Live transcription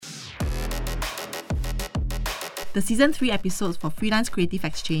The Season 3 episodes for Freelance Creative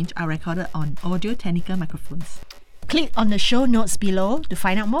Exchange are recorded on Audio Technica microphones. Click on the show notes below to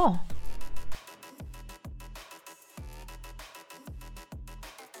find out more.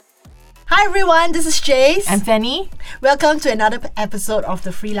 Hi everyone, this is Jace. And Fanny. Welcome to another episode of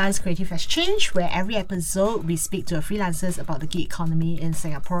the Freelance Creative Exchange, where every episode we speak to freelancers about the gig economy in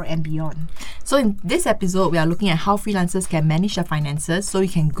Singapore and beyond. So in this episode, we are looking at how freelancers can manage their finances so you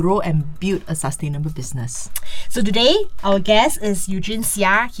can grow and build a sustainable business. So today, our guest is Eugene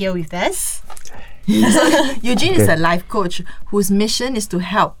Seah here with us. So Eugene is a life coach whose mission is to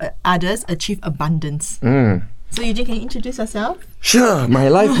help others achieve abundance. So Eugene, can you introduce yourself? Sure. My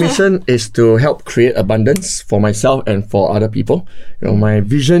life mission is to help create abundance for myself and for other people. My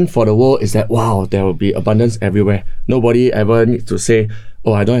vision for the world is that, there will be abundance everywhere. Nobody ever needs to say,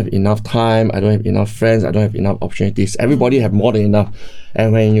 I don't have enough time, I don't have enough friends, I don't have enough opportunities. Everybody have more than enough.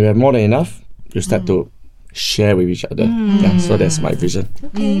 And when you have more than enough, you start to share with each other. So that's my vision.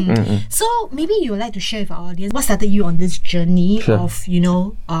 Okay. So maybe you would like to share with our audience what started you on this journey of,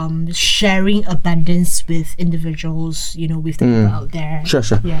 sharing abundance with individuals, with the people out there. Sure.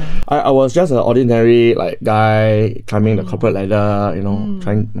 Yeah. I was just an ordinary guy climbing the corporate ladder,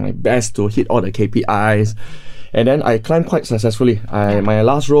 trying my best to hit all the KPIs. And then I climbed quite successfully. My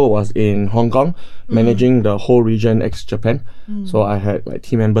last role was in Hong Kong, managing the whole region ex-Japan. So I had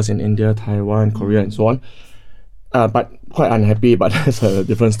team members in India, Taiwan, Korea, and so on. But quite unhappy, but that's a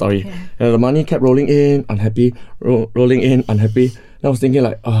different story. And the money kept rolling in, unhappy, rolling in, unhappy. And I was thinking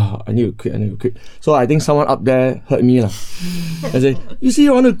I need to quit. So I think someone up there heard me. I said, you see,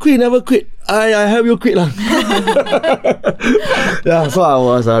 you want to quit, never quit. I help you quit. So I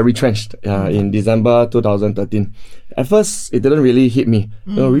was retrenched in December 2013. At first, it didn't really hit me.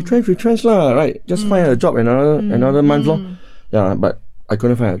 Retrench right? Just find a job another month. But I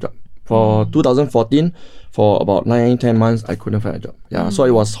couldn't find a job. For 2014, for about 9-10 months, I couldn't find a job. So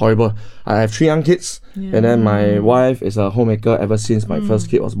it was horrible. I have 3 young kids, and then my wife is a homemaker ever since my first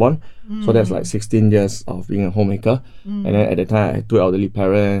kid was born. So that's 16 years of being a homemaker. And then at the time, I had 2 elderly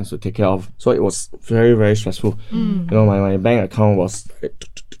parents to take care of. So it was very, very stressful. My bank account was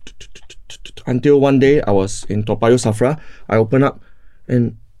until one day I was in Toa Payoh Safra. I opened up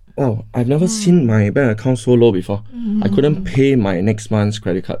and I've never seen my bank account so low before. I couldn't pay my next month's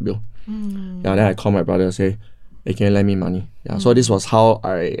credit card bill. Then I called my brother and say, hey, can you lend me money? So this was how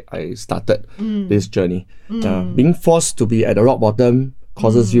I started this journey. Being forced to be at the rock bottom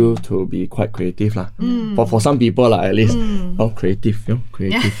causes you to be quite creative. But for some people, at least, creative.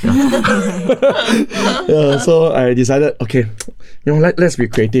 So I decided, okay, let's be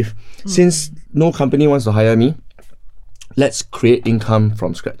creative. Since no company wants to hire me, let's create income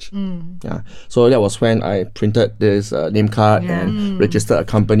from scratch. So that was when I printed this name card and registered a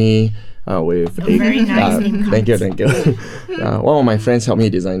company with a very nice name card. Thank you. One of my friends helped me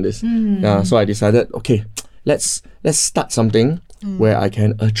design this. So I decided, okay, let's start something where I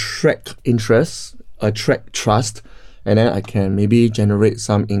can attract interest, attract trust, and then I can maybe generate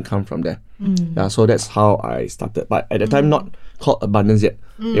some income from there. So that's how I started. But at the time, not called Abundance yet.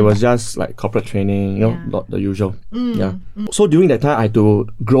 It was just corporate training, not the usual. So during that time, I had to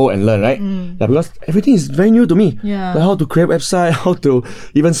grow and learn, right? Because everything is very new to me. Like how to create a website, how to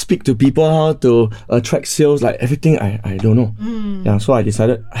even speak to people, how to attract sales, everything I don't know. So I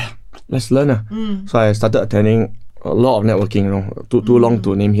decided, let's learn. So I started attending a lot of networking, too long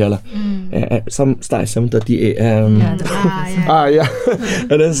to name here. Some start at 7:30 a.m.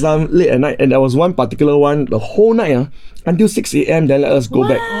 And then some late at night. And there was one particular one, the whole night, until 6 a.m. Then let us go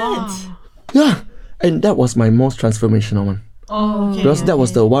back. And that was my most transformational one. Because that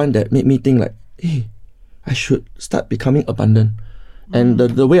was the one that made me think hey, I should start becoming abundant. And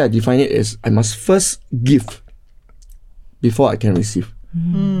the way I define it is, I must first give before I can receive.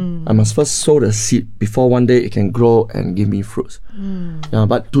 I must first sow the seed before one day it can grow and give me fruits.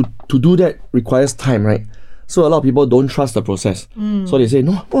 But to do that requires time, right? So a lot of people don't trust the process. So they say,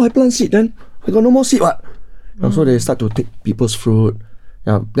 I plant seed, then I got no more seed, what? So they start to take people's fruit.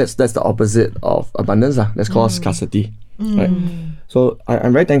 That's the opposite of abundance. That's called scarcity. Right? So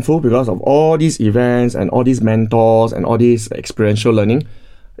I'm very thankful because of all these events and all these mentors and all this experiential learning.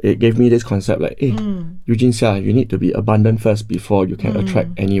 It gave me this concept Eugene Seah, you need to be abundant first before you can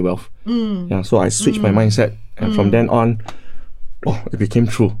attract any wealth. So I switched my mindset, and from then on, it became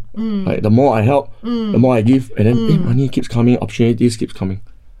true. The more I help, the more I give, and then money keeps coming, opportunities keeps coming.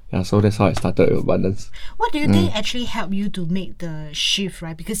 So that's how I started with abundance. What do you think actually helped you to make the shift,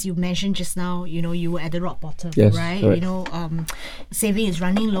 right? Because you mentioned just now, you were at the rock bottom, right? Correct. Saving is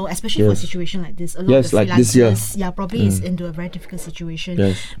running low, especially for a situation like this. A lot of the freelancers, probably is into a very difficult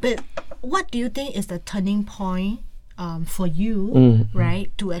situation. But what do you think is the turning point for you, right,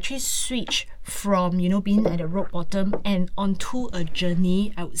 to actually switch from, you know, being at the rock bottom and onto a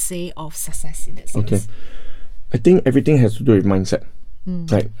journey, I would say, of success in that sense? Okay. I think everything has to do with mindset.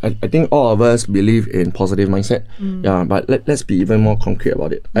 Right. I think all of us believe in positive mindset. Yeah, but let's be even more concrete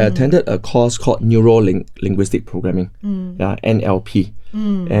about it. I attended a course called Neuro-Linguistic Programming. Yeah, NLP.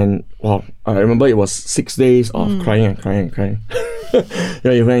 And wow, I remember it was 6 days of crying and crying and crying.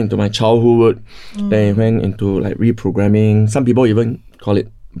 Yeah, it went into my childhood. Then it went into like reprogramming. Some people even call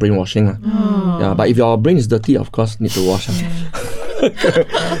it brainwashing. Yeah, but if your brain is dirty, of course, need to wash.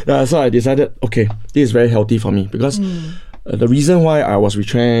 Yeah, so I decided, okay, this is very healthy for me because the reason why I was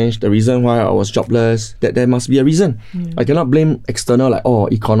retrenched, the reason why I was jobless, that there must be a reason. I cannot blame external, like, oh,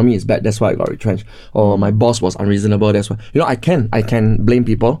 economy is bad, that's why I got retrenched. Or my boss was unreasonable, that's why. You know, I can blame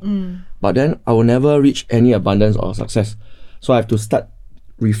people, but then I will never reach any abundance or success. So I have to start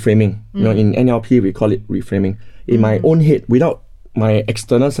reframing. You know, in NLP, we call it reframing. In my own head, without my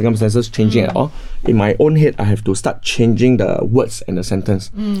external circumstances changing at all, in my own head, I have to start changing the words and the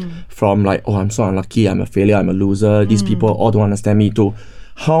sentence from like, oh, I'm so unlucky, I'm a failure, I'm a loser, these people all don't understand me, to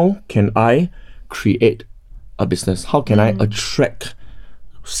how can I create a business? How can I attract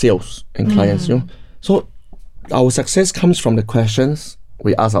sales and clients? You know, so our success comes from the questions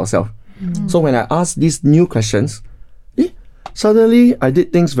we ask ourselves. So when I ask these new questions, suddenly I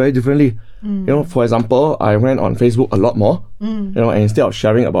did things very differently. You know, for example, I went on Facebook a lot more. You know, and instead of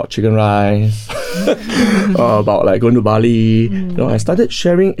sharing about chicken rice or about like going to Bali, you know, I started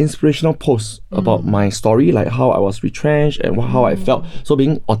sharing inspirational posts about my story, like how I was retrenched and how I felt. So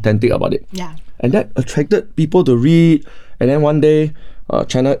being authentic about it. Yeah. And that attracted people to read. And then one day,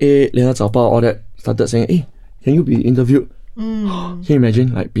 Channel 8, 联合早报, all that started saying, hey, can you be interviewed? Can you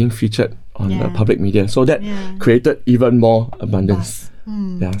imagine like being featured on the public media? So that created even more abundance.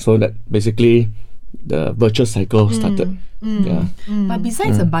 Yeah, so that basically the virtuous cycle started. Yeah. But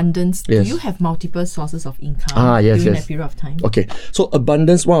besides abundance, do you have multiple sources of income during that period of time? Okay, so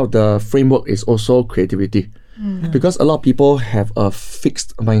abundance, one of the framework is also creativity. Because a lot of people have a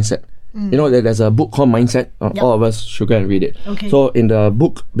fixed mindset. You know, there's a book called Mindset. All of us should go and read it. Okay. So in the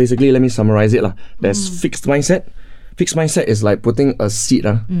book, basically, let me summarize it. There's fixed mindset. Fixed mindset is like putting a seed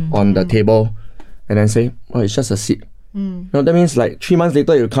on the table and then say, oh, it's just a seed. You know, that means like 3 months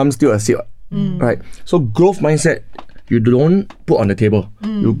later, it will come still a seed. Right? So growth mindset, you don't put on the table.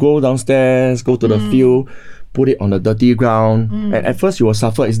 You go downstairs, go to the field, put it on the dirty ground. And at first you will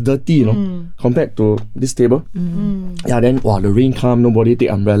suffer. It's dirty, you know, compared to this table. Yeah, then wow, the rain come, nobody take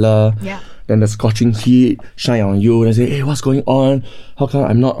umbrella. Yeah. Then the scorching heat shine on you. They say, hey, what's going on? How come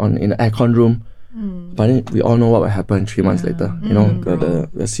I'm not in the aircon room? But then we all know what will happen 3 months later. You know,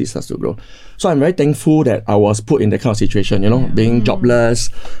 the seed starts to grow. So I'm very thankful that I was put in that kind of situation, you know, being jobless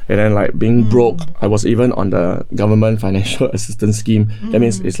and then like being broke. I was even on the government financial assistance scheme. That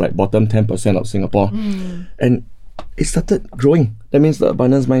means it's like bottom 10% of Singapore. And it started growing. That means the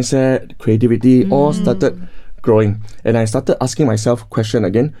abundance mindset, creativity, all started growing. And I started asking myself a question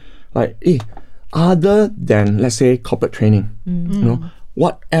again, like, hey, other than, let's say, corporate training, you know,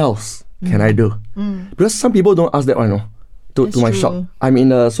 what else can I do? Because some people don't ask that one, you know, to my shop. I'm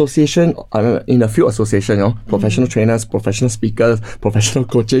in a association, I'm in a field association, you know, professional trainers, professional speakers, professional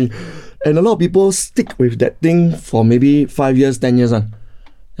coaching. And a lot of people stick with that thing for maybe 5 years, 10 years on.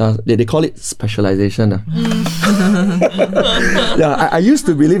 They call it specialization. Yeah, I used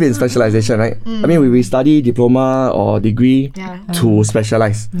to believe in specialization, right? I mean, we study diploma or degree to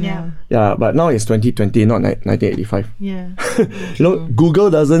specialize. Yeah, but now it's 2020, not 1985. Yeah. You know,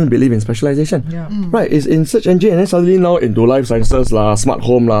 Google doesn't believe in specialization. Right, it's in search engine and then suddenly now into life sciences, smart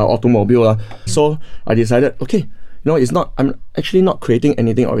home, automobile. So I decided, okay, you know, I'm actually not creating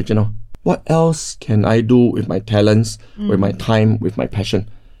anything original. What else can I do with my talents, with my time, with my passion?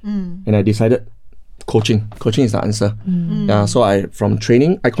 And I decided coaching. Coaching is the answer. Yeah, so from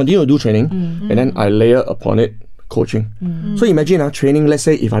training, I continue to do training and then I layer upon it coaching. So imagine training, let's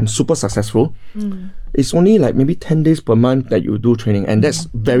say if I'm super successful, it's only like maybe 10 days per month that you do training, and that's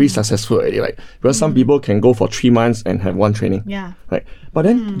very successful already, right? Because some people can go for 3 months and have one training. Yeah. Right. But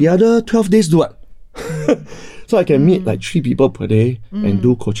then the other 12 days do what? So I can meet like 3 people per day and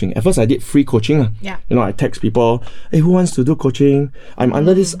do coaching. At first I did free coaching. Yeah. You know, I text people, hey, who wants to do coaching? I'm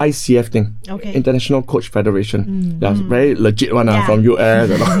under this ICF thing. Okay. International Coach Federation. Yeah, very legit one from US.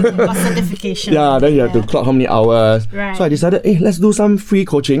 Got certification. Yeah, then you have to clock how many hours. Right. So I decided, hey, let's do some free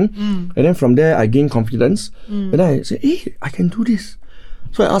coaching. And then from there I gained confidence. And then I said, hey, I can do this.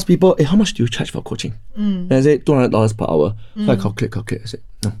 So I asked people, hey, how much do you charge for coaching? And I said $200 per hour. So I calculate. I said,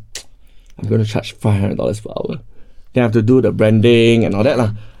 no, I'm going to charge $500 per hour. Then I have to do the branding and all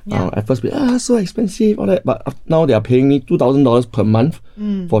that. At first, so expensive, all that. But now they are paying me $2,000 per month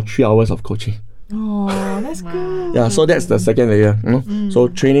for 3 hours of coaching. Oh, that's good. Yeah, so that's the second layer. So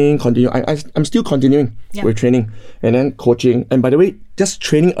training, continue. I'm still continuing with training and then coaching. And by the way, just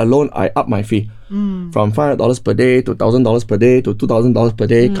training alone, I up my fee from $500 per day to $1,000 per day to $2,000 per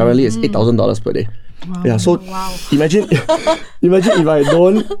day. Currently, it's $8,000 per day. Wow. Yeah, so imagine if I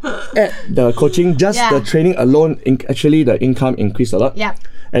don't add the coaching, just the training alone, actually the income increased a lot. Yeah.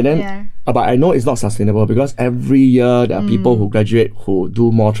 And then, but I know it's not sustainable because every year there are people who graduate who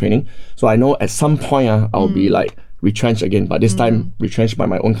do more training. So I know at some point I'll be like retrenched again, but this time retrenched by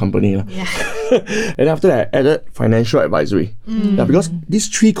my own company. And after that, I added financial advisory. Yeah, because these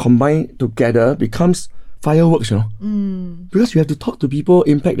three combined together becomes fireworks, because you have to talk to people,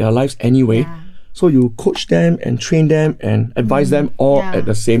 impact their lives anyway. Yeah. So you coach them and train them and advise them all at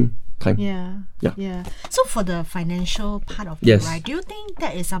the same time. Yeah. So for the financial part of it, right? Do you think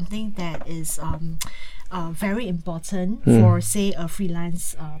that is something that is very important for, say, a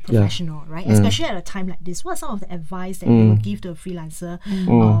freelance professional, right? Especially at a time like this. What are some of the advice that you would give to a freelancer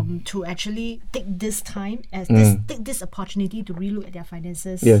to actually take this time as take this opportunity to relook at their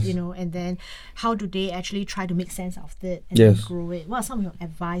finances, and then how do they actually try to make sense of it and then grow it? What are some of your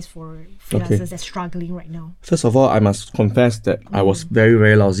advice for freelancers that's struggling right now? First of all, I must confess that I was very,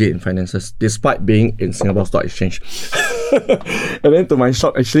 very lousy in finances, despite being in Singapore Stock Exchange. And then to my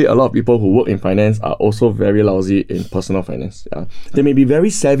shock, actually, a lot of people who work in finance are also very lousy in personal finance. They may be very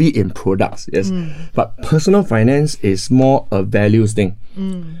savvy in products, but personal finance is more a values thing.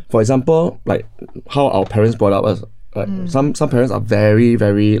 For example, like how our parents brought up us. Some parents are very,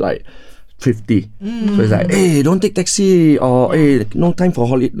 very like thrifty. So it's like, hey, don't take taxi, or hey, no time for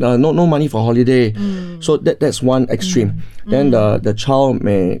holiday, no money for holiday. So that's one extreme. Then the child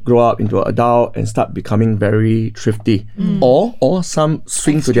may grow up into an adult and start becoming very thrifty, or some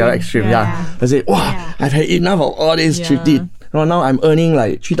swing to the other extreme. They say, wow, I've had enough of all this thrifty. Now I'm earning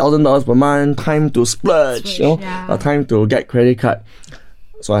like $3,000 per month. Time to splurge, time to get credit card.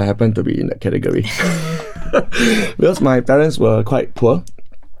 So I happen to be in that category because my parents were quite poor.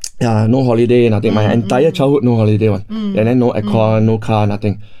 No holiday, nothing. My entire childhood, no holiday one. And then no aircon, no car,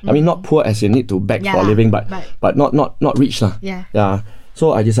 nothing. I mean, not poor as in need to beg for a living, but not rich lah.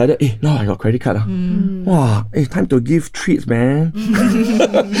 So I decided, now I got credit card. Wow, time to give treats, man. You know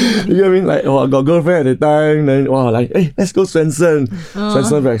what I mean? Like, I got girlfriend at the time. Then, let's go Swensen.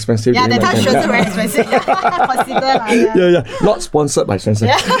 Swensen very expensive. Yeah, that time Swensen very expensive. Consider. Not sponsored by Swensen.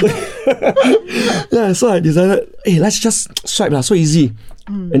 So I decided, let's just swipe lah. So easy.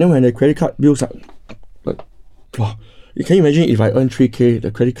 And then when the credit card bills are like, wow, you can imagine if I earn 3K,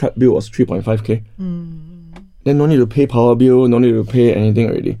 the credit card bill was 3.5K. Then no need to pay power bill, no need to pay anything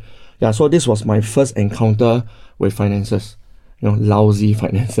already. So this was my first encounter with finances. Lousy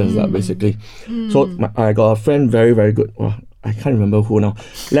finances basically. So I got a friend very, very good. I can't remember who now.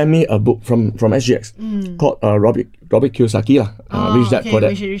 Lent me a book from SGX called Robert Kiyosaki Rich Dad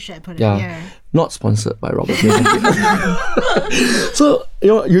Poor Dad. Not sponsored by Robert Kiyosaki. So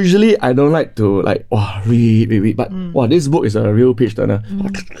usually I don't like to read, but this book is a real page turner.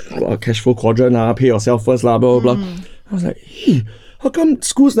 Cash flow quadrant, pay yourself first, blah blah blah. I was like, hey, how come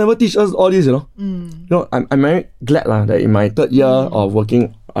schools never teach us all this? I'm very glad that in my third year of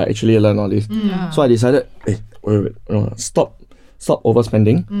working, I actually learned all this. So I decided, wait, stop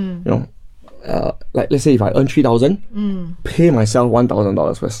overspending. Like let's say if I earn 3,000, pay myself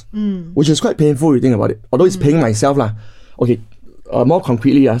 $1,000 first, which is quite painful. You think about it. Although it's paying myself lah. Okay, more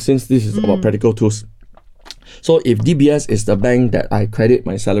concretely, since this is about practical tools. So if DBS is the bank that I credit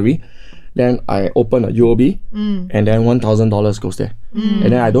my salary, then I open a UOB, and then $1,000 goes there,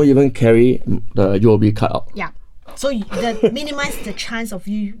 and then I don't even carry the UOB card out. So that minimize the chance of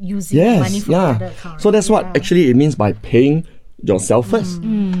you using money from another account. So that's what actually it means by paying yourself first.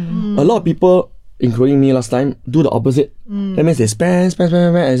 A lot of people, including me last time, do the opposite. That means they spend,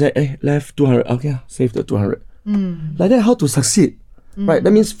 and say, left 200. Okay, save the 200. Like that, how to succeed? Right?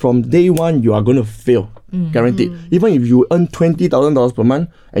 That means from day one, you are going to fail. Guaranteed. Even if you earn $20,000 per month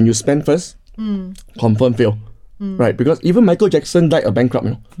and you spend first, confirm fail. Right? Because even Michael Jackson died a bankrupt,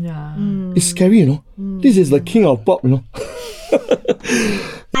 Yeah. It's scary, This is the king of pop,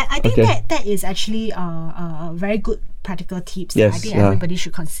 I think Okay. that is actually a very good practical tips that I Yes, think yeah. everybody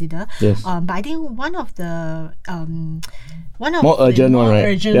should consider. Yes. But I think one of the More urgent one, right?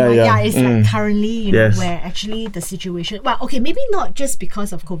 urgent Yeah, one, yeah. it's like currently, you Yes. know, where actually the situation. Well, okay, maybe not just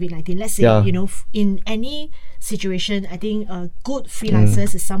because of COVID-19. Let's say, Yeah. you know, in any situation, I think a good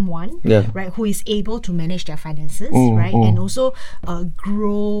freelancers is someone, Yeah. right, who is able to manage their finances, right, and also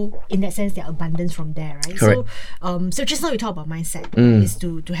grow in that sense their abundance from there, right? Correct. So just now we talk about mindset is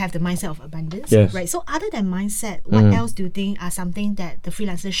to have the mindset of abundance, Yes. right? So other than mindset, what else do you think are something that the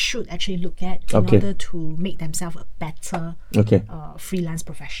freelancers should actually look at in Okay. order to make themselves a better Okay. freelance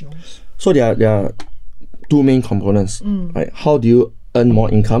professional? So there are two main components, right? How do you earn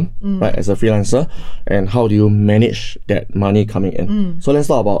more income, right, as a freelancer, and how do you manage that money coming in? So let's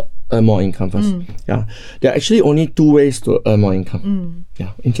talk about earn more income first. Yeah, there are actually only two ways to earn more income.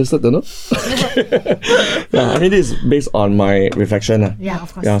 Yeah, interested to know? Yeah, I mean this is based on my reflection. Yeah,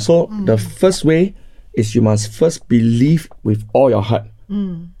 of course. Yeah, so the first way is you must first believe with all your heart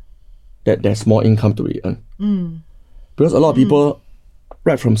that there's more income to be earned. Because a lot of people,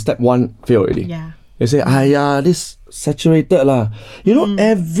 right from step one, fail already. Yeah. They say, this saturated lah. You know,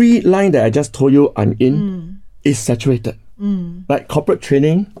 every line that I just told you I'm in is saturated. Like corporate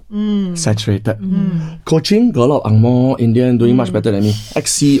training, saturated. Coaching, got a lot of Angmo, Indian doing much better than me.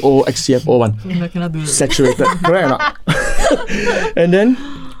 Ex-CEO, ex-CFO one. Cannot do it. Saturated. Correct or not? And then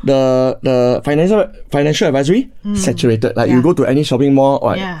the financial advisory, saturated. Like you go to any shopping mall,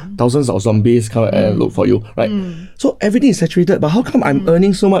 like Yeah. thousands of zombies come and look for you, right? So everything is saturated. But how come I'm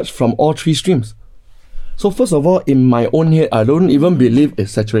earning so much from all three streams? So first of all, in my own head, I don't even believe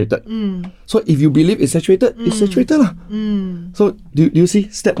it's saturated. So if you believe it's saturated, it's saturated lah. So do you see?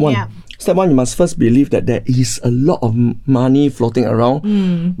 Step one. Yeah. Step one, you must first believe that there is a lot of money floating around,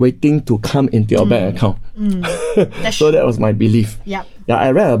 waiting to come into your bank account. So that was my belief. Yep. Yeah, I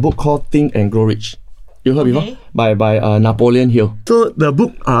read a book called Think and Grow Rich. You heard Okay. before? By Napoleon Hill. So the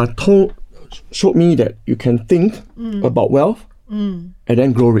book showed me that you can think about wealth and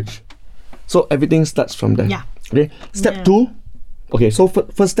then grow rich. So everything starts from there. Yeah. Okay. Step two. Okay. So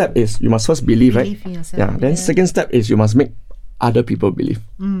first step is you must first believe, right? Believe in yourself, Yeah. Then yeah. second step is you must make other people believe.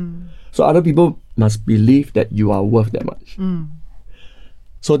 So other people must believe that you are worth that much.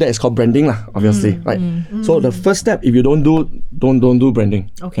 So that is called branding lah, obviously, right? So the first step, if you don't do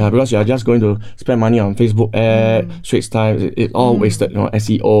branding, Okay. because you are just going to spend money on Facebook ad, Straits Times, it's all wasted. You know,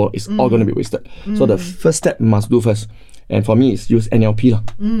 SEO, it's all going to be wasted. So the first step you must do first, and for me, it's use NLP lah.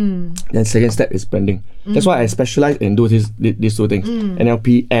 Then second step is branding. That's why I specialize in these two things,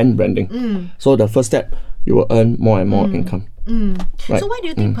 NLP and branding. So the first step, you will earn more and more income. Right. So why do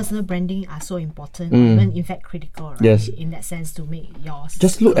you think personal branding are so important, or even in fact critical, right? Yes. In that sense, to make yours.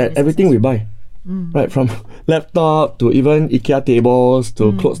 Just look at everything we buy, right? From laptop to even IKEA tables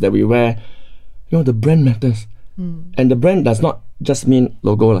to clothes that we wear. You know, the brand matters, and the brand does not just mean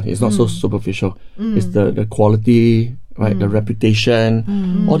logo lah. It's not so superficial. It's the quality, right? The reputation.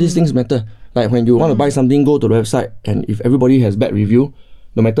 All these things matter. Like when you want to buy something, go to the website, and if everybody has bad review,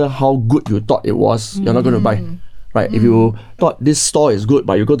 no matter how good you thought it was, you're not going to buy. Right? If you thought this store is good,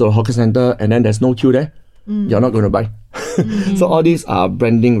 but you go to a hawker center and then there's no queue there, you're not going to buy. So all these are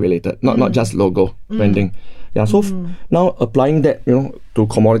branding related, not just logo branding. Yeah. So now applying that, you know, to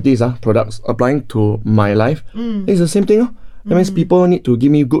commodities, products, applying to my life, it's the same thing. That means people need to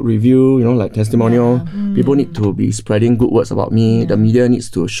give me good review, you know, like testimonial. People need to be spreading good words about me. The media needs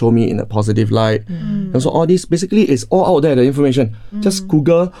to show me in a positive light. And so all this basically is all out there, the information. Just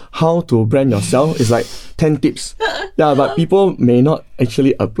Google how to brand yourself. It's like 10 tips. Yeah, but people may not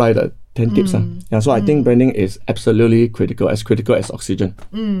actually apply the 10 tips. Yeah, so I think branding is absolutely critical as oxygen.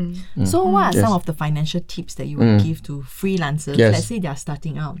 So what are Yes. some of the financial tips that you would give to freelancers? Yes. Let's say they are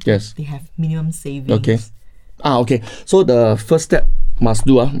starting out. Yes. They have minimum savings. Okay. Okay. So the first step must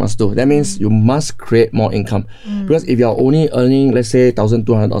do. That means you must create more income. Because if you're only earning, let's say,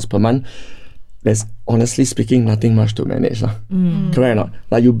 $1,200 per month, there's honestly speaking nothing much to manage. Correct or not?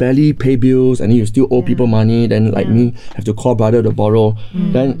 Like you barely pay bills and then you still owe people money, then like me, have to call brother to borrow.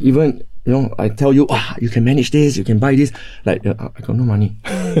 Then even, you know, I tell you, you can manage this, you can buy this. Like, I got no money.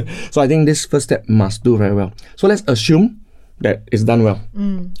 So I think this first step must do very well. So let's assume that it's done well.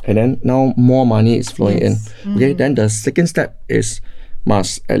 And then now more money is flowing in. Okay, then the second step is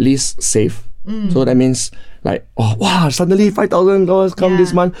must at least save. So that means like, suddenly $5,000 come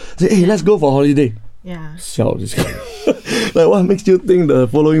this month. Say, hey, let's go for holiday. Yeah. Siao, this guy. Like what makes you think the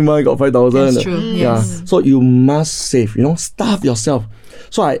following month got 5,000? That's true, Yeah. yes. So you must save, you know, starve yourself.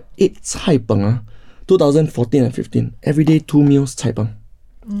 So I ate cai peng, 2014 and 15. Every day 2 meals cai peng.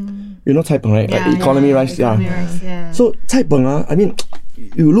 You know cai peng, right? Like economy rice, economy rice, yeah. So cai peng, I mean,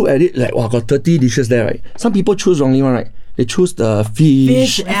 you look at it like, wow, got 30 dishes there, right? Some people choose wrongly one, right? They choose the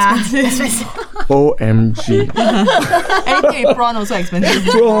fish. Expensive. OMG. Anything with prawn also expensive.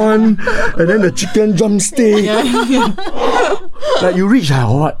 Prawn, and then the chicken drumstick. Like you reach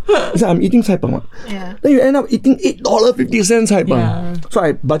what? It's like I'm eating cai png. Yeah. Then you end up eating $8.50 cai png. Yeah. So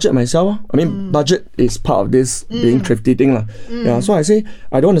I budget myself. I mean, budget is part of this being thrifty thing. Yeah, so I say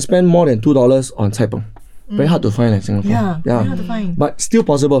I don't want to spend more than $2 on cai png. Very hard to find in Singapore. Yeah, very hard to find. But still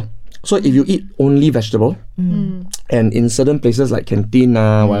possible. So if you eat only vegetable, and in certain places like canteen,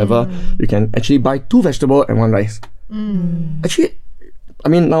 whatever, you can actually buy 2 vegetable and 1 rice. Actually, I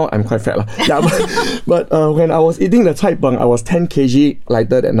mean, now I'm quite fat. Yeah, but when I was eating the cai png, I was 10 kg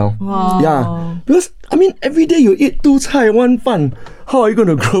lighter than now. Wow. Yeah. Because, I mean, every day you eat 2 cai, 1 fan. How are you going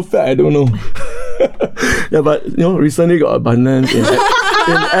to grow fat? I don't know. Yeah, but, recently got abundance in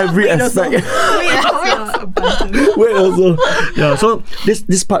every aspect. Wait also. Yeah, so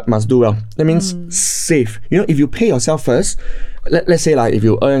this part must do well. That means save. If you pay yourself first, let's say like if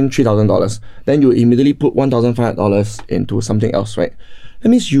you earn $3,000, then you immediately put $1,500 into something else, right? That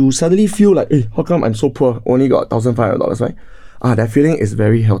means you suddenly feel like, hey, how come I'm so poor? Only got $1,500, right? That feeling is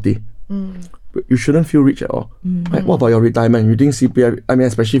very healthy. You shouldn't feel rich at all. Right? What about your retirement? You think CPF, I mean,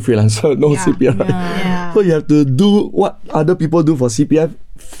 especially freelancer, no CPF. Right? Yeah. So you have to do what other people do for CPF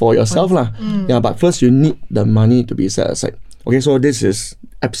for yourself. Yeah, but first you need the money to be set aside. Okay, so this is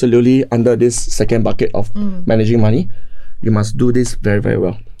absolutely under this second bucket of managing money. You must do this very, very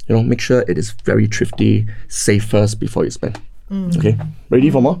well. Make sure it is very thrifty, save first before you spend. Okay, ready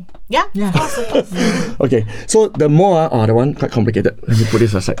for more? Yeah. Of course. Okay, so the more, the one quite complicated. Let me put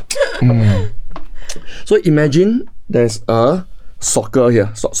this aside. So imagine there's a soccer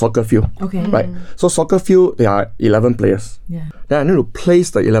here, soccer field. Okay. Right. So soccer field, there are 11 players. Yeah. Then I need to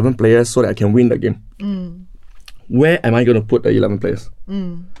place the 11 players so that I can win the game. Where am I going to put the 11 players?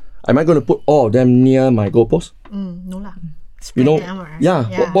 Am I going to put all of them near my goalpost? No lah. Spread them, right?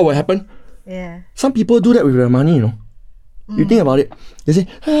 Yeah. What will happen? Yeah. Some people do that with their money, You think about it. They say,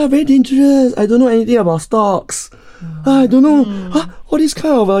 very dangerous. I don't know anything about stocks. I don't know. All this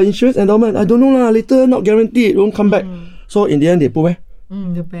kind of insurance endowment. I don't know lah. Later not guaranteed. It won't come back. So in the end, they put where?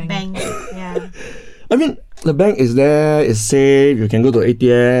 The bank. Yeah. I mean, the bank is there. It's safe. You can go to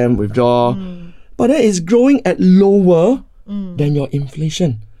ATM, withdraw. But then it's growing at lower than your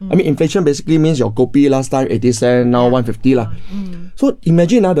inflation. I mean, inflation basically means your kopi last time 80 cents, now 150 lah. So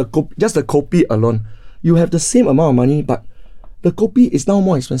imagine now just the kopi alone. You have the same amount of money, but the kopi is now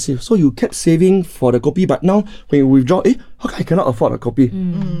more expensive. So you kept saving for the kopi, but now when you withdraw, how come I cannot afford a kopi?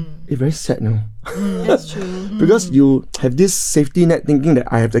 It's very sad now. That's true. Because you have this safety net thinking that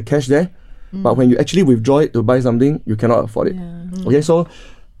I have the cash there, but when you actually withdraw it to buy something, you cannot afford it. Okay, so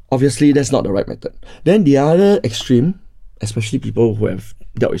obviously that's not the right method. Then the other extreme, especially people who have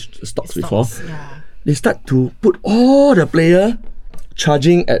dealt with stocks before, they start to put all the player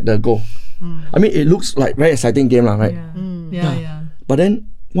charging at the goal. I mean, it looks like very exciting game lah, right? Yeah. But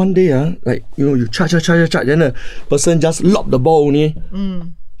then one day, you charge, then the person just lob the ball only.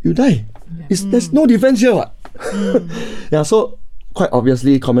 You die. There's no defense here, what? Yeah, so quite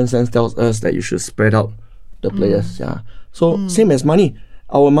obviously, common sense tells us that you should spread out the players. Yeah. So same as money.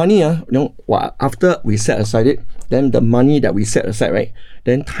 Our money, after we set aside it, then the money that we set aside, right?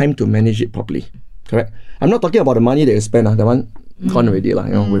 Then time to manage it properly. Correct? I'm not talking about the money that you spend, the one gone already,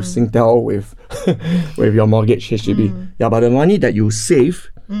 with Singtel, with with your mortgage, HDB. Yeah, but the money that you save,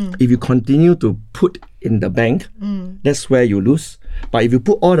 if you continue to put in the bank, that's where you lose. But if you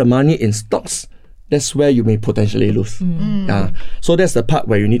put all the money in stocks, that's where you may potentially lose. Yeah. So that's the part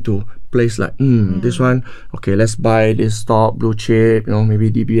where you need to place like, this one, okay, let's buy this stock, blue chip, maybe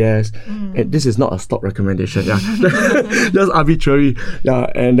DBS. And this is not a stock recommendation, yeah. Just arbitrary.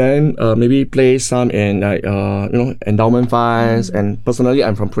 Yeah. And then maybe place some in endowment funds. And personally,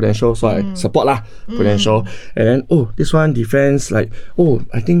 I'm from Prudential, so I support Prudential. And then, this one defense, like,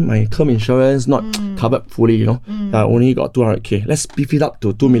 I think my term insurance not covered fully, I only got 200k. Let's beef it up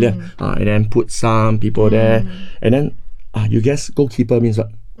to 2 million. And then put some people there. And then, you guess goalkeeper means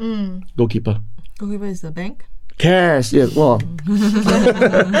what? Goalkeeper is the bank? Cash, yes. Wow.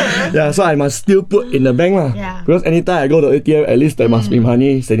 Yeah, so I must still put in the bank lah. Yeah. Because anytime I go to ATM, at least there must be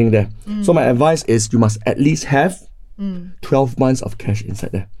money sitting there. So my advice is you must at least have 12 months of cash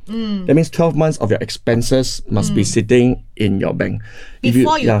inside there. That means 12 months of your expenses must be sitting in your bank.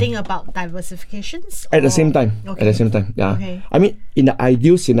 Before you think about diversifications? At the same time. Okay. At the same time, yeah. Okay. I mean, in the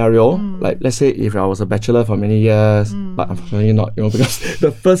ideal scenario, like let's say if I was a bachelor for many years, but unfortunately not, because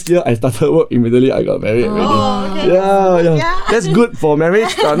the first year I started work, immediately I got married already. Okay. Yeah. That's good for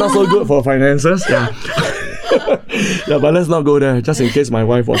marriage, but not so good for finances. Yeah. Yeah, but let's not go there, just in case my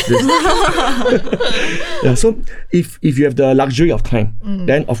wife watches this. Yeah, so if you have the luxury of time,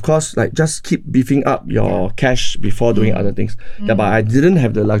 then of course, like, just keep beefing up your cash before doing other things. Yeah, but I didn't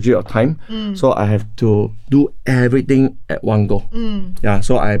have the luxury of time, so I have to do everything at one go. Yeah,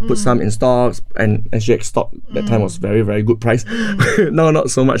 so I put some in stocks, and SGX stock that time was very, very good price. Now not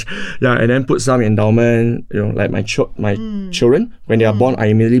so much. Yeah, and then put some endowment, like my children, when they are born, I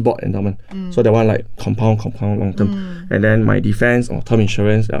immediately bought endowment. So that one like compound long term. And then my defense or term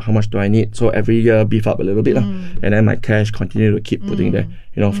insurance, how much do I need? So every year beef up a little bit. And then my cash continue to keep putting there,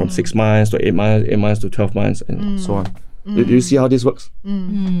 from 6 months to 8 months, 8 months to 12 months, and so on. Do you see how this works?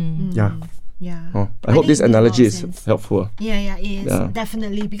 Yeah. Yeah. Oh, I hope this analogy is helpful. Yeah, it is. Yeah.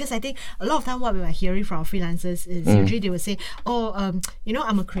 Definitely. Because I think a lot of time what we are hearing from freelancers is usually they will say, I'm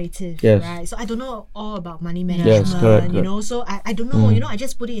a creative, right? So I don't know all about money management, correct. so I don't know, I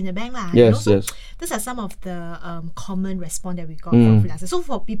just put it in the bank lah. Yes. These are some of the common response that we got from freelancers. So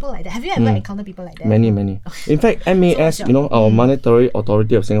for people like that, have you ever encountered people like that? Many. In fact, MAS, our Monetary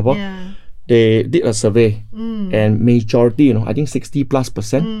Authority of Singapore, they did a survey, and majority, I think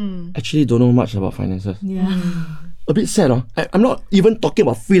 60+%, actually don't know much about finances. A bit sad, I'm not even talking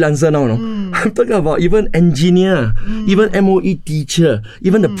about freelancer now, I'm talking about even engineer, even MOE teacher,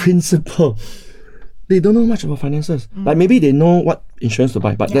 even the principal. They don't know much about finances. Like, maybe they know what insurance to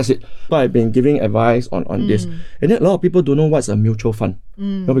buy, but that's it. But I've been giving advice on this. And then a lot of people don't know what's a mutual fund.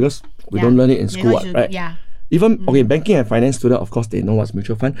 Because we don't learn it in school, right? Yeah. Even, banking and finance student, of course, they know what's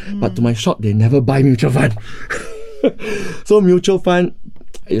mutual fund. But to my shock, they never buy mutual fund. So mutual fund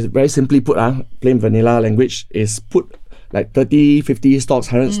is very simply put, plain vanilla language, is put like 30, 50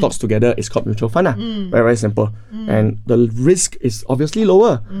 stocks, 100 stocks together. It's called mutual fund. Very, very simple. And the risk is obviously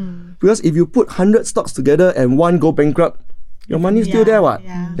lower. Because if you put 100 stocks together and one go bankrupt, your money is still there, what?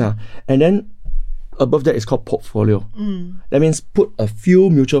 Yeah. And then above that is called portfolio. That means put a few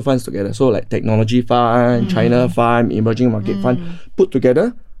mutual funds together. So like technology fund, China fund, emerging market fund, put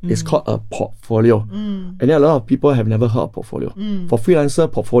together, is called a portfolio. And then a lot of people have never heard of portfolio. For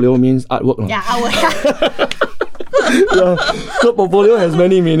freelancer, portfolio means artwork. Yeah, artwork. So portfolio has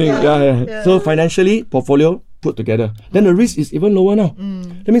many meanings. So financially, portfolio put together. Then the risk is even lower now.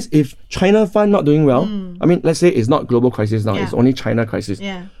 That means if China fund not doing well, I mean, let's say it's not global crisis now, it's only China crisis.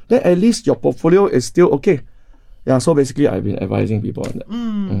 Then at least your portfolio is still okay. Yeah, so basically I've been advising people on that.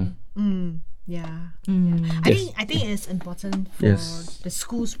 I think it's important for the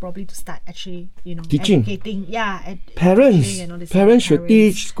schools probably to start actually, teaching. Educating. Parents should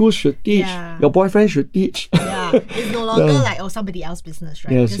teach, schools should teach, your boyfriend should teach. It's no longer like somebody else's business,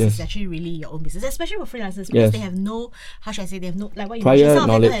 right? Because it's actually really your own business, especially for freelancers, because they have no, how should I say, they have no, like what you mentioned, some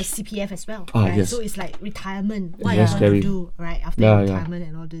of them have CPF as well, right? So it's like retirement, what are you going to do, right, after retirement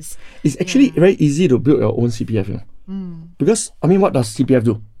and all this. It's actually very easy to build your own CPF, because, I mean, what does CPF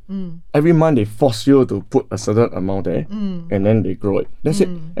do? Every month they force you to put a certain amount there, and then they grow it. That's it.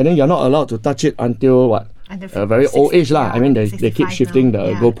 And then you're not allowed to touch it until what? A very old age lah. I mean, they keep shifting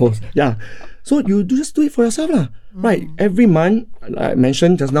the goalposts. Yeah. So you just do it for yourself lah. Right. Every month, like I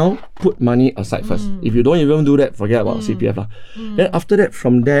mentioned just now, put money aside first. If you don't even do that, forget about CPF lah. Then after that,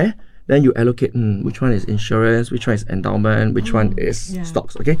 from there, then you allocate which one is insurance, which one is endowment, which one is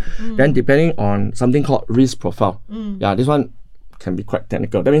stocks. Okay. Then depending on something called risk profile. This one can be quite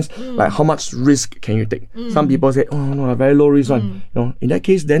technical. That means like how much risk can you take? Some people say, oh no, a very low risk one. In that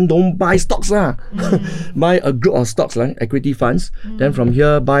case, then don't buy stocks lah. Buy a group of stocks like equity funds. Then from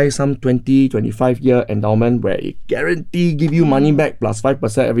here, buy some 20-25 year endowment where it guarantee give you money back plus 5%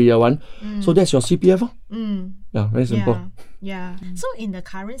 every year one. So that's your CPF. Yeah, very simple. So in the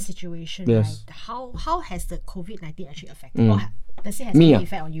current situation, right, how has the COVID-19 actually affected? Or does it have any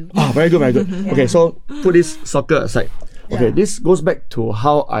effect on you? Very good. Okay, so put this soccer aside. Okay, this goes back to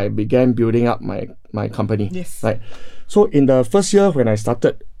how I began building up my company. Right. So in the first year when I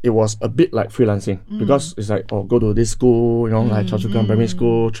started, it was a bit like freelancing because it's like, go to this school, like Choa Chu Kang Primary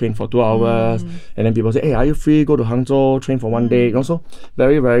School, train for 2 hours, and then people say, hey, are you free? Go to Hangzhou, train for 1 day. So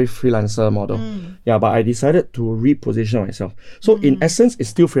very, very freelancer model. But I decided to reposition myself. So in essence, it's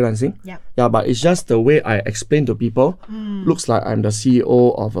still freelancing. But it's just the way I explain to people. Looks like I'm the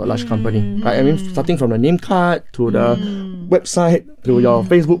CEO of a large company. Right? I mean, starting from the name card to the website to your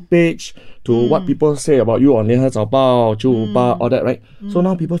Facebook page to what people say about you on 联合早报, 958, all that, right? So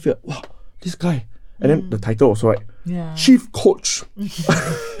now people feel, wow, this guy, And then the title also, right? Yeah. Chief Coach.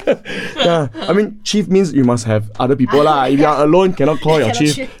 Yeah, I mean, chief means you must have other people lah. If you are alone, cannot call your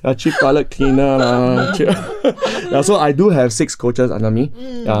chief toilet cleaner lah. Yeah, so I do have 6 coaches under me.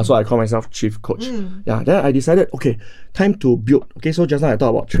 Yeah, so I call myself Chief Coach. Yeah, then I decided, okay, time to build. Okay, so just now I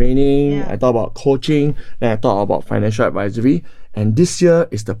talked about training, I talked about coaching, then I talked about financial advisory, and this year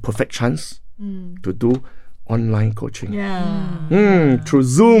is the perfect chance to do online coaching. Through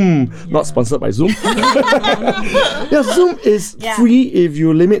Zoom, not sponsored by Zoom. Yeah, Zoom is free if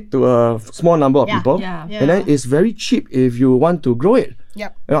you limit to a small number of people, and then it's very cheap if you want to grow it.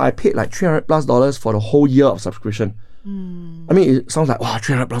 Yep. You know, I paid like $300+ for the whole year of subscription. I mean, it sounds like, wow,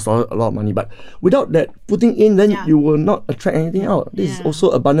 $300+, a lot of money, but without that putting in, then you will not attract anything out. This is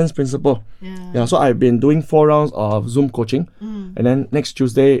also abundance principle. Yeah, so I've been doing 4 rounds of Zoom coaching, and then next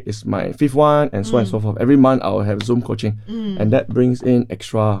Tuesday is my 5th one, and so on and so forth. Every month I will have Zoom coaching, and that brings in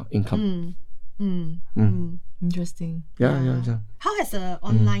extra income. Interesting. Yeah. How has the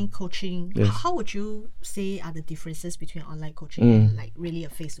online coaching, how would you say are the differences between online coaching and like really a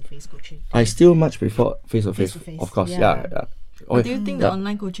face-to-face coaching? I still much prefer face-to-face, of course. Yeah. But do you think the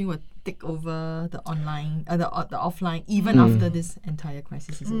online coaching will take over the online, the offline, even after this entire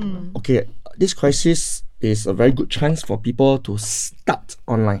crisis is over? Okay, this crisis is a very good chance for people to start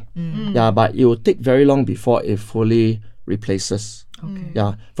online. Yeah, but it will take very long before it fully replaces. Okay.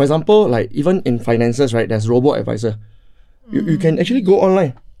 Yeah. For example, like even in finances, right, there's robo-advisor. You can actually go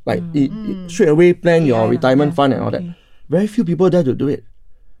online. Like it straight away plan your retirement fund and all that. Very few people dare to do it.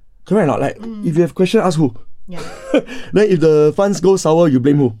 Correct or not? Like if you have questions, ask who? Then if the funds go sour, you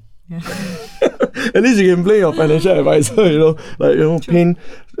blame who? At least you can blame your financial advisor, like, paint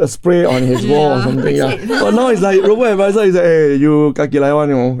a spray on his wall or something. But now it's like robo-advisor is like, hey, you kaki lai one,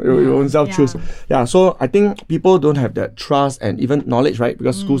 you own self choose. Yeah, so I think people don't have that trust and even knowledge, right?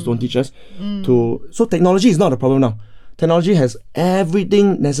 Because schools don't teach us so technology is not a problem now. Technology has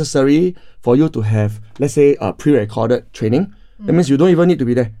everything necessary for you to have, let's say, a pre-recorded training. That means you don't even need to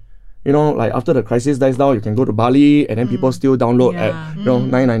be there. You know, like after the crisis dies down, you can go to Bali and then people still download at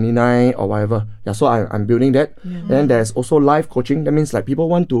 $9.99 or whatever. Yeah, so I'm building that. And then there's also live coaching. That means like people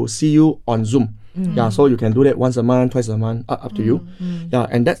want to see you on Zoom. Yeah, so you can do that once a month, twice a month, up to you. Yeah,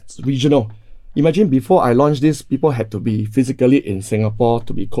 and that's regional. Imagine before I launched this, people had to be physically in Singapore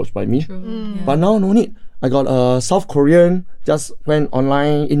to be coached by me. But now no need. I got a South Korean, just went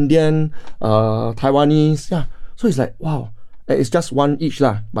online, Indian, Taiwanese. Yeah, so it's like, wow. It's just one each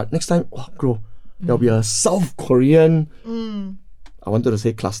lah. But next time, grow. There'll be a South Korean. I wanted to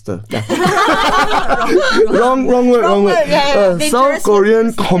say cluster. Yeah. wrong word. South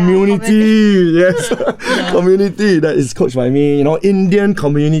Korean community. Yes, community that is coached by me. You know, Indian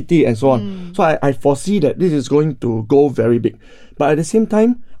community and so on. So I foresee that this is going to go very big. But at the same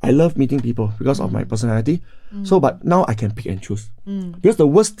time, I love meeting people because of my personality. So, but now I can pick and choose. Because the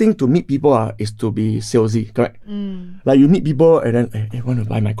worst thing to meet people is to be salesy, correct? Like you meet people and then, hey, want to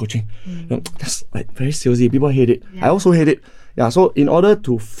buy my coaching? That's like very salesy. People hate it. I also hate it. Yeah, so in order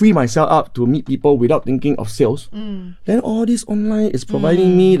to free myself up to meet people without thinking of sales, then all this online is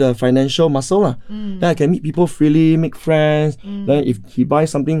providing me the financial muscle. Then I can meet people freely, make friends. Then if he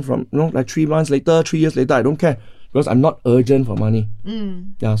buys something from, like 3 months later, 3 years later, I don't care. Because I'm not urgent for money.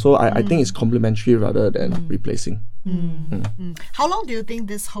 Yeah, so I think it's complementary rather than replacing. How long do you think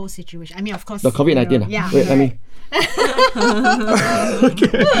this whole situation, I mean, of course, the COVID-19. Wait, let me.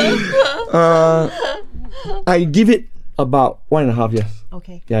 I give it about 1.5 years.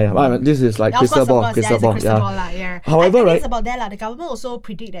 Okay. Yeah. This is like crystal ball. However, right? It's about that. The government also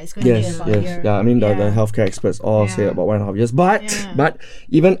predict that it's going to take about a year. Yeah, I mean, the healthcare experts all say about 1.5 years. But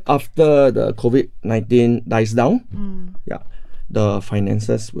even after the COVID-19 dies down, the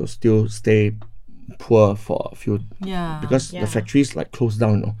finances will still stay poor for a few because the factories like close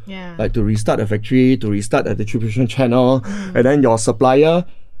down. Like to restart a factory, to restart a distribution channel, and then your supplier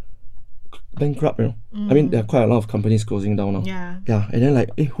bankrupt, I mean, there are quite a lot of companies closing down now. Yeah, and then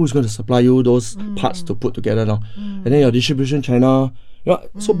like, who's going to supply you those parts to put together now? And then your distribution channel.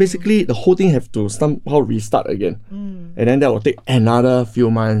 So basically, the whole thing have to somehow restart again. And then that will take another few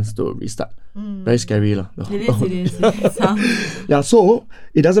months to restart. Very scary. It is. Yeah, so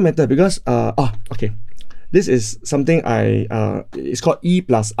it doesn't matter because, okay. This is something it's called E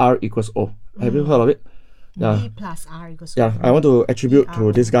plus R equals O. Have you heard of it? E plus R equals O. Yeah, I want to attribute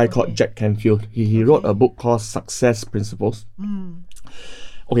to this guy called Jack Canfield. He wrote a book called Success Principles.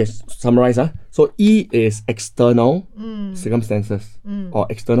 Okay, summarize. So E is external circumstances or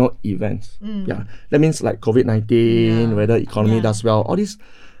external events. Yeah, that means like COVID-19, whether economy does well, all this.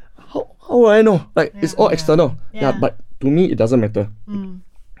 How do I know? Like it's all external. Yeah, but to me it doesn't matter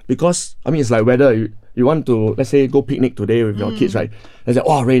Because, I mean, it's like whether you want to, let's say, go picnic today with your kids, right? It's like,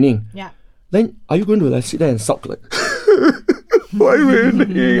 oh, raining. Yeah. Then are you going to like sit there and sulk like, why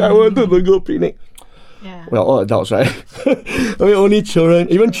raining? I wanted to go picnic. Yeah. Well, all adults, right? I mean, only children.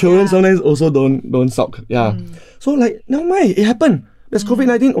 Even children sometimes also don't sulk. Yeah. So like, no mind, it happened. There's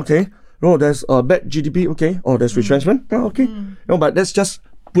COVID-19, okay. No, there's bad GDP, okay. Or there's retrenchment, okay. No, but let's just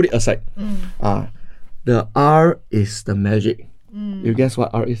put it aside. The R is the magic. You guess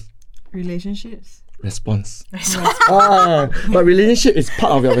what R is? Relationships. Response. But relationship is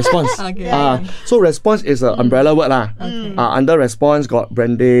part of your response. So response is an umbrella word lah. Under response got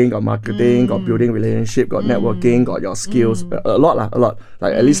branding, got marketing, got building relationship, got networking, got your skills. A lot.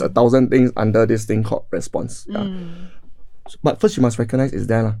 Like at least 1,000 things under this thing called response. But first you must recognize it's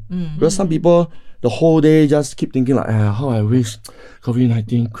there lah. Because some people the whole day just keep thinking like, how I wish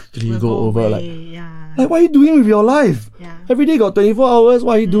COVID-19 quickly go over. Like what are you doing with your life? Every day got 24 hours,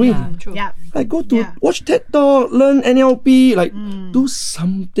 what are you doing? Like go to watch TED Talk, learn NLP, like do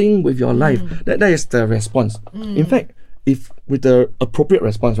something with your life. That is the response. In fact, if with the appropriate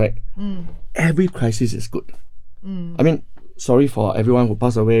response, right, every crisis is good. I mean, sorry for everyone who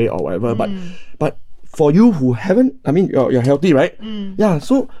passed away or whatever, but for you who haven't, I mean, you're healthy, right? Yeah,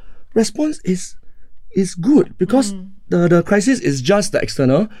 so response is good because the crisis is just the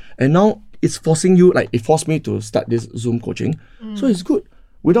external, and now it's forcing you, like it forced me to start this Zoom coaching. So it's good.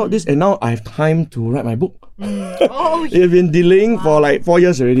 Without this, and now I have time to write my book. It's been delaying for like 4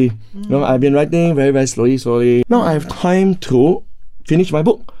 years already. You know, I've been writing very, very slowly. Now I have time to finish my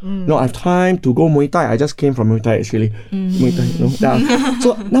book. Now I have time to go Muay Thai. I just came from Muay Thai actually. Muay Thai, you know. Yeah.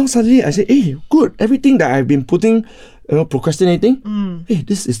 So now suddenly I say, hey, good. Everything that I've been putting, procrastinating. Hey,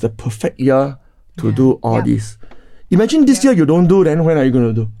 this is the perfect year to do all this. Imagine this year you don't do, then when are you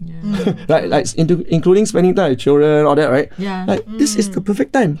going to do? like including spending time with children, all that, right? Like this is the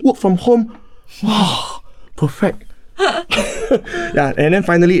perfect time. Work from home. Wow, perfect. And then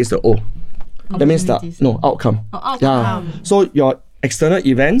finally it's the O. That means the outcome. So your external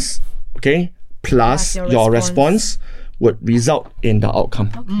events, okay, plus your response would result in the outcome.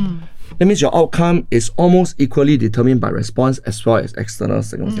 That means your outcome is almost equally determined by response as well as external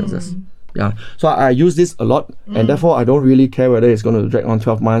circumstances. So I use this a lot, and therefore I don't really care whether it's going to drag on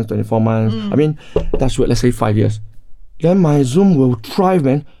 12 months, 24 months. I mean, that's what, let's say 5 years. Then my Zoom will thrive,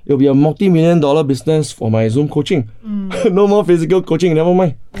 man. It'll be a multi-million-dollar business for my Zoom coaching. No more physical coaching, never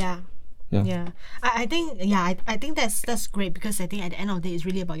mind. I think that's great, because I think at the end of the day it's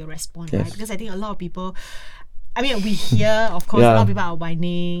really about your response, right? Because I think a lot of people, I mean, we hear, of course, a lot of people are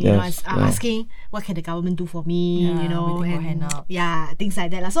whining, asking, what can the government do for me, and things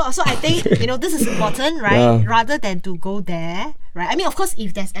like that. So I think, this is important, right? Rather than to go there, right? I mean, of course,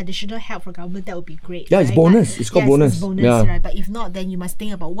 if there's additional help from government, that would be great. It's bonus. It's called bonus. It's bonus, right? But if not, then you must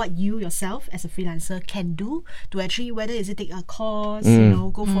think about what you yourself as a freelancer can do to actually, whether is it take a course,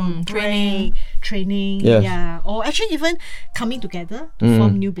 go for a break, training, or actually even coming together to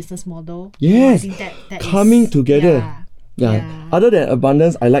form new business model. I think that coming is, together. Other than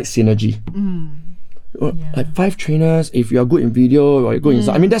abundance, I like synergy. Like 5 trainers, if you are good in video or you're good in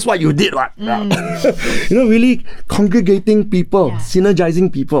sound, I mean, that's what you did, right? Really congregating people,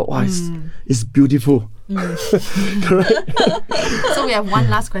 synergizing people. Wow, it's beautiful. So we have one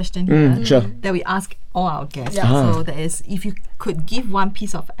last question here that we ask all our guests. So that is, if you could give one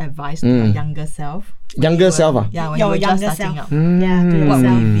piece of advice to your younger self. When your you were younger just starting self. out. What would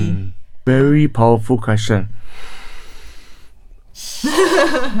it be? Very powerful question.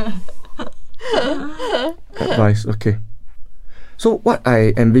 Advice, okay. So what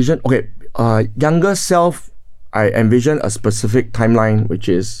I envision, younger self, I envision a specific timeline, which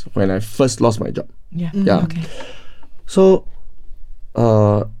is when I first lost my job. Okay. So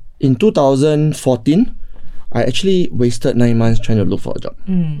in 2014, I actually wasted 9 months trying to look for a job.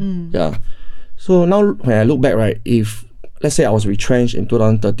 So now when I look back, right, if let's say I was retrenched in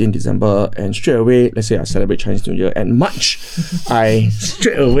 2013 December, and straight away, let's say I celebrate Chinese New Year, and March, I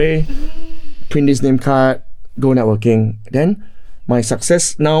straight away print this name card, go networking, then my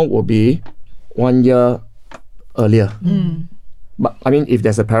success now will be 1 year earlier. But I mean, if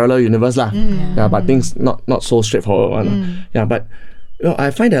there's a parallel universe lah, but things not so straightforward one. But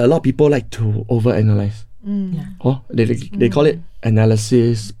I find that a lot of people like to overanalyze. They call it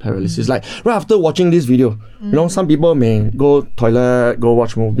analysis paralysis. Like right after watching this video, some people may go toilet, go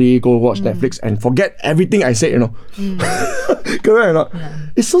watch movie, go watch Netflix, and forget everything I said. Correct or not?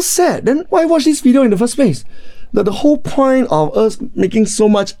 It's so sad. Then why watch this video in the first place? The whole point of us making so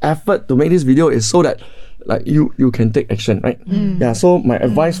much effort to make this video is so that like you can take action, right? So my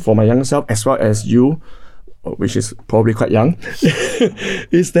advice for my younger self as well as you, which is probably quite young,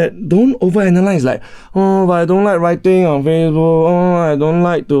 is that don't overanalyze. Like, oh, but I don't like writing on Facebook. Oh, I don't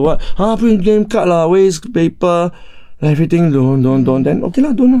like to what? Print name card lah, waste paper. Everything don't. Then okay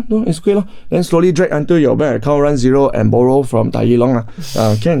lah, don't. It's okay lah. Then slowly drag until your bank account runs zero and borrow from Tai Long lah.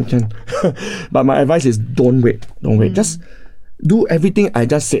 Can. But my advice is don't wait. Just do everything I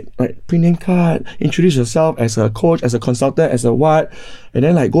just said. Right, print name card, introduce yourself as a coach, as a consultant, as a what, and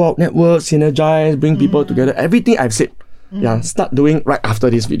then like go out, network, synergize, bring people together. Everything I've said. Yeah, start doing right after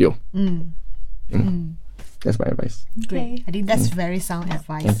this video. That's my advice. Great. I think that's very sound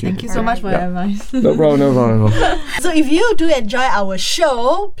advice. Thank you so much for your advice. No problem. So if you do enjoy our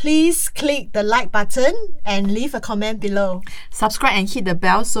show, please click the like button and leave a comment below. Subscribe and hit the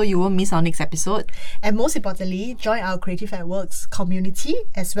bell so you won't miss our next episode. And most importantly, join our Creative at Works community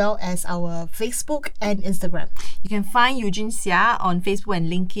as well as our Facebook and Instagram. You can find Eugene Seah on Facebook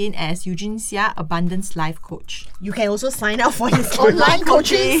and LinkedIn as Eugene Seah Abundance Life Coach. You can also sign up for his online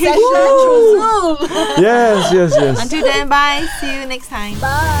coaching session through Zoom. Yes. Until then, bye. See you next time.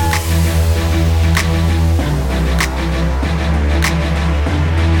 Bye.